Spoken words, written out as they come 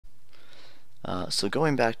So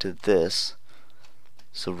going back to this,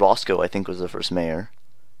 so Roscoe I think was the first mayor.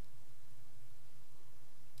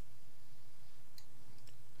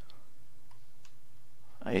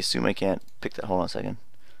 I assume I can't pick that. Hold on a second.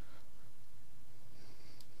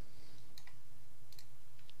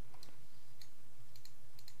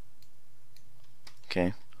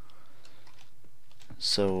 Okay.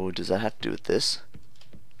 So does that have to do with this?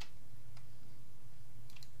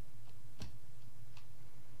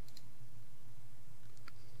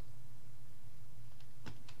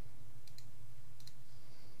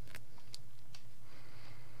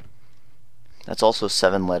 That's also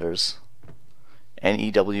 7 letters.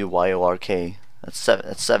 N-E-W-Y-O-R-K. That's 7.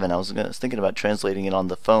 That's 7. I was thinking about translating it on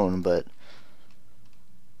the phone, but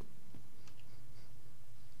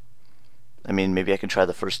I mean, maybe I can try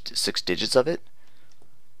the first 6 digits of it.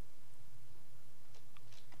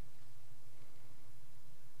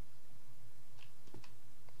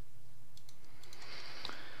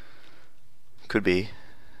 Could be.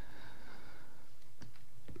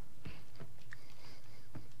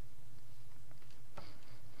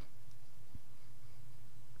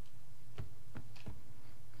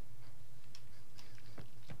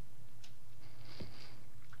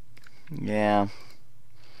 Yeah.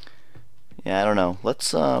 Yeah, I don't know.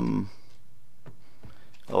 Let's oh,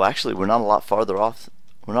 actually, we're not a lot farther off.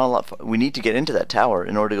 We're not a lot. We need to get into that tower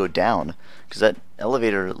in order to go down, because that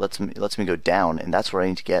elevator lets me go down, and that's where I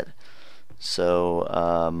need to get. So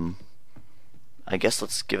I guess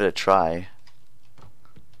let's give it a try.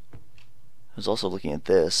 I was also looking at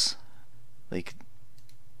this. Like,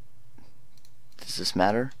 does this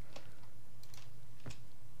matter?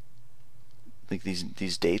 Like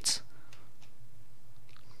these dates?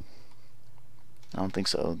 I don't think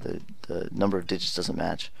so. The number of digits doesn't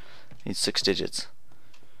match. It needs 6 digits.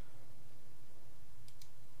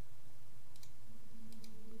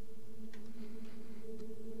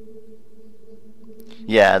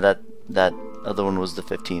 Yeah, that other one was the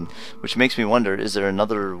 15, which makes me wonder: is there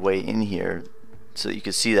another way in here so that you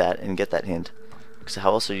could see that and get that hint? Because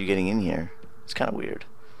how else are you getting in here? It's kind of weird.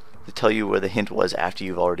 They tell you where the hint was after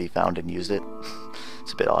you've already found and used it.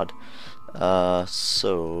 It's a bit odd.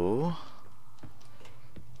 So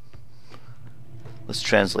let's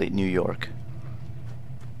translate New York.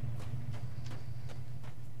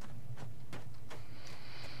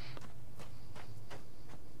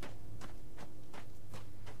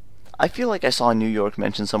 I feel like I saw New York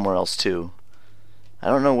mentioned somewhere else too. I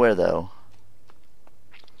don't know where though.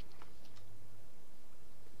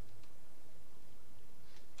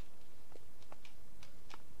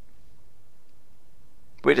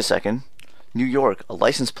 Wait a second. New York, a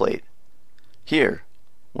license plate. Here.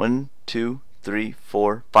 1, 2, 3,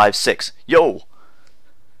 4, 5, 6. Yo!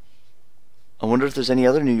 I wonder if there's any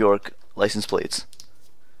other New York license plates.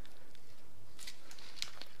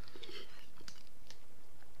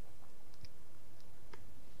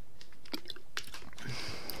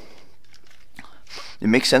 It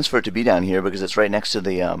makes sense for it to be down here because it's right next to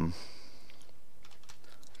the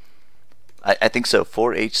I think so.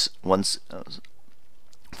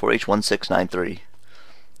 4H1693.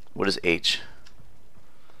 What is H?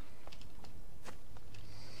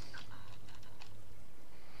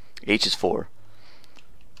 H is 4.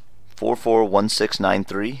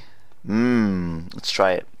 441693. Let's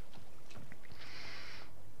try it.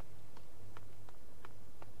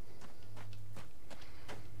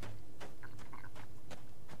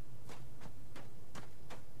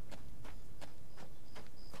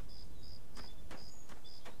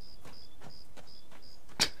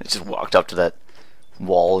 I just walked up to that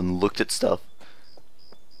wall and looked at stuff.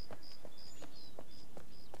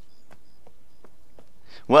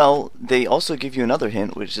 Well, they also give you another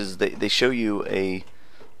hint, which is they show you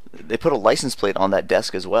they put a license plate on that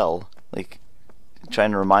desk as well, like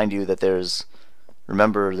trying to remind you that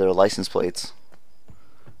remember there are license plates.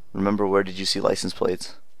 Remember, where did you see license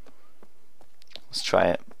plates? Let's try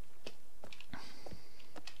it.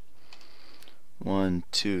 1,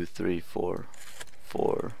 2, 3, 4,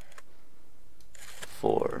 4,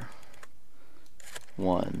 4,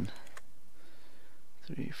 1,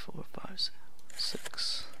 3, 4, 5,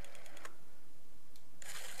 6,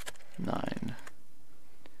 9.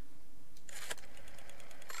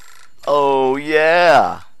 Oh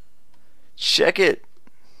yeah! Check it!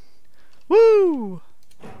 Woo!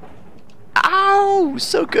 Ow!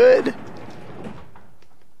 So good!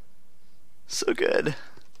 So good.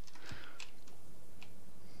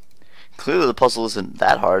 Clearly the puzzle isn't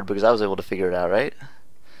that hard because I was able to figure it out, right?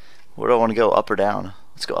 Where do I want to go, up or down?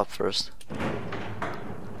 Let's go up first.